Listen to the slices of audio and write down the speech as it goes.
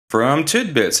From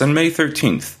Tidbits on May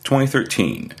 13th,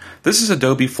 2013, this is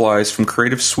Adobe Flies from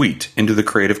Creative Suite into the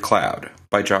Creative Cloud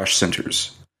by Josh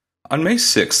Sinters. On May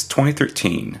 6,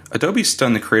 2013, Adobe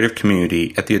stunned the creative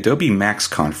community at the Adobe Max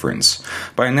conference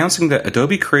by announcing that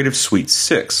Adobe Creative Suite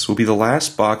 6 will be the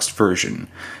last boxed version,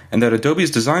 and that Adobe's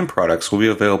design products will be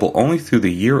available only through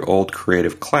the year-old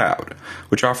Creative Cloud,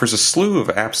 which offers a slew of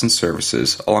apps and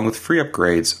services along with free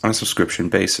upgrades on a subscription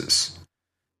basis.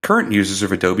 Current users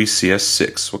of Adobe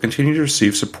CS6 will continue to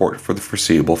receive support for the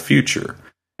foreseeable future,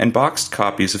 and boxed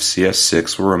copies of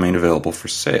CS6 will remain available for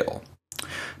sale.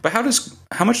 But how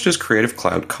much does Creative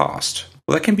Cloud cost?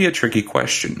 Well, that can be a tricky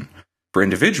question. For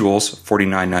individuals,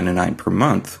 $49.99 per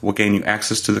month will gain you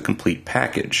access to the complete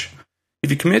package.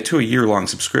 If you commit to a year-long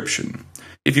subscription,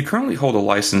 if you currently hold a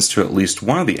license to at least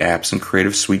one of the apps in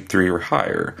Creative Suite 3 or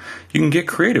higher, you can get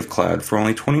Creative Cloud for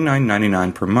only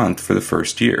 $29.99 per month for the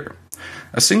first year.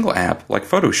 A single app, like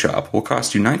Photoshop, will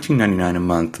cost you $19.99 a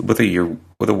month with a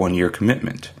 1-year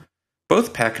commitment.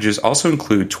 Both packages also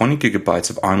include 20 gigabytes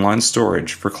of online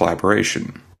storage for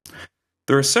collaboration.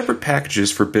 There are separate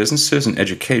packages for businesses and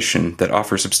education that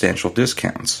offer substantial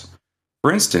discounts.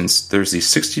 For instance, there's the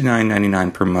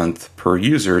 $69.99 per month per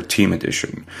user Team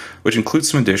Edition, which includes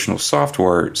some additional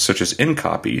software such as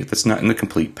InCopy that's not in the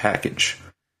complete package.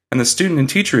 And the Student and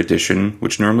Teacher Edition,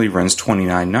 which normally runs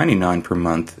 $29.99 per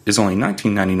month, is only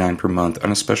 $19.99 per month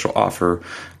on a special offer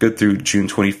good through June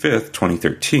 25th,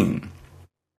 2013.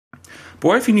 But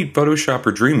what if you need Photoshop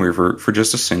or Dreamweaver for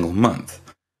just a single month?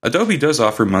 Adobe does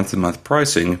offer month-to-month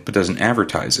pricing, but doesn't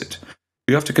advertise it.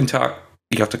 You have to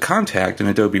contact an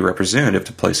Adobe representative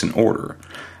to place an order.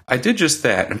 I did just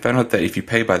that and found out that if you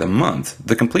pay by the month,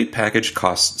 the complete package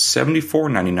costs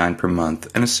 $74.99 per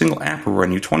month, and a single app will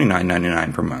run you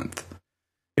 $29.99 per month.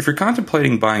 If you're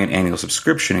contemplating buying an annual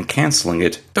subscription and canceling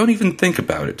it, don't even think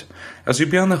about it, as you'll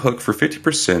be on the hook for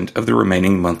 50% of the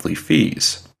remaining monthly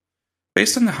fees.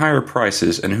 Based on the higher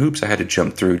prices and hoops I had to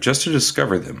jump through just to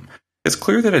discover them, it's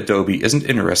clear that Adobe isn't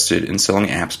interested in selling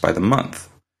apps by the month.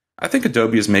 I think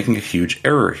Adobe is making a huge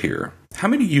error here. How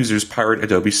many users pirate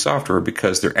Adobe software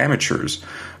because they're amateurs,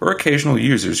 or occasional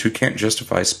users who can't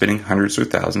justify spending hundreds or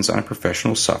thousands on a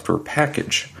professional software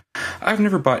package? I've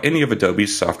never bought any of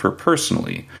Adobe's software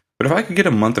personally, but if I could get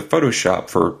a month of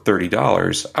Photoshop for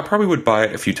 $30, I probably would buy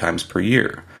it a few times per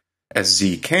year. As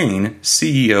Z. Kane,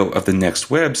 CEO of The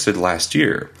Next Web, said last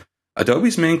year,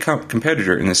 Adobe's main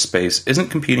competitor in this space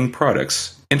isn't competing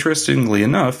products. Interestingly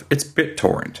enough, it's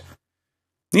BitTorrent.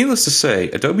 Needless to say,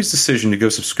 Adobe's decision to go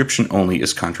subscription-only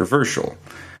is controversial.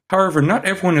 However, not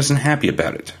everyone is unhappy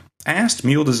about it. I asked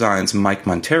Mule Design's Mike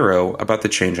Montero about the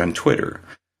change on Twitter.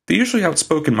 The usually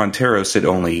outspoken Montero said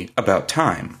only, "About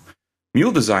time."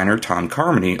 Mule designer Tom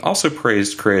Carmody also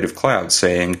praised Creative Cloud,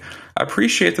 saying, "I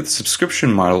appreciate that the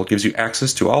subscription model gives you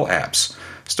access to all apps.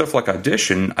 Stuff like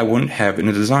Audition I wouldn't have in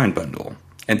a design bundle.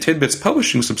 And Tidbits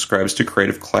Publishing subscribes to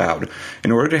Creative Cloud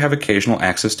in order to have occasional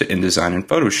access to InDesign and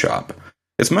Photoshop.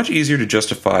 It's much easier to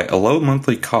justify a low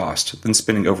monthly cost than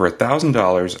spending over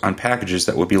 $1,000 on packages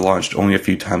that would be launched only a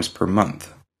few times per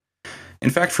month."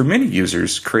 In fact, for many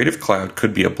users, Creative Cloud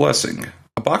could be a blessing.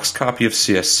 A boxed copy of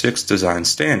CS6 Design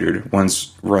Standard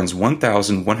runs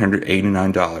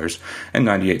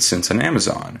 $1,189.98 on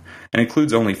Amazon, and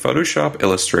includes only Photoshop,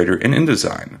 Illustrator, and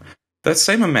InDesign. That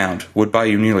same amount would buy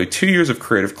you nearly 2 years of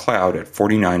Creative Cloud at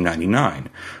 $49.99,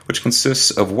 which consists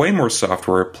of way more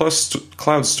software plus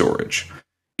cloud storage.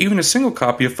 Even a single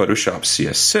copy of Photoshop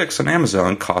CS6 on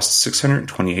Amazon costs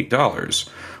 $628,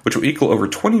 which will equal over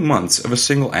 20 months of a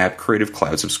single app Creative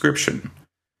Cloud subscription.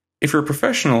 If you're a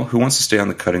professional who wants to stay on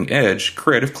the cutting edge,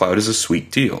 Creative Cloud is a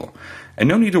sweet deal, and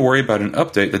no need to worry about an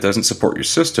update that doesn't support your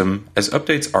system, as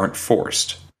updates aren't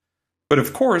forced. But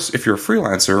of course, if you're a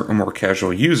freelancer or more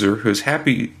casual user who is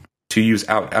happy to use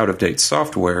out-of-date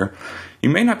software,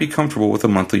 you may not be comfortable with a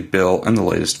monthly bill and the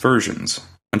latest versions.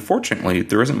 Unfortunately,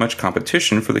 there isn't much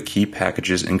competition for the key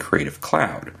packages in Creative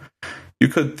Cloud. You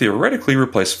could theoretically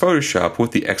replace Photoshop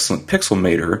with the excellent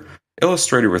Pixelmator,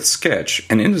 Illustrator with Sketch,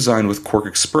 and InDesign with Quark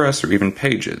Express or even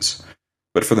Pages.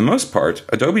 But for the most part,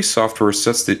 Adobe software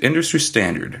sets the industry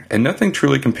standard, and nothing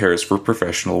truly compares for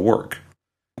professional work.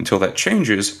 Until that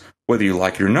changes, whether you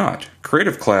like it or not,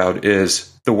 Creative Cloud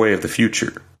is the way of the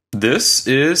future. This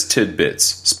is Tidbits,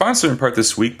 sponsored in part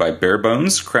this week by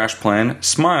Barebones, CrashPlan,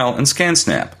 Smile, and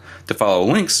ScanSnap. To follow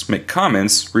links, make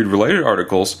comments, read related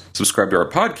articles, subscribe to our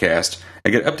podcast,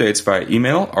 and get updates via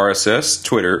email, RSS,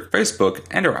 Twitter, Facebook,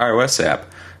 and our iOS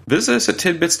app, visit us at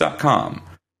tidbits.com.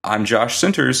 I'm Josh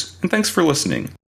Sinters, and thanks for listening.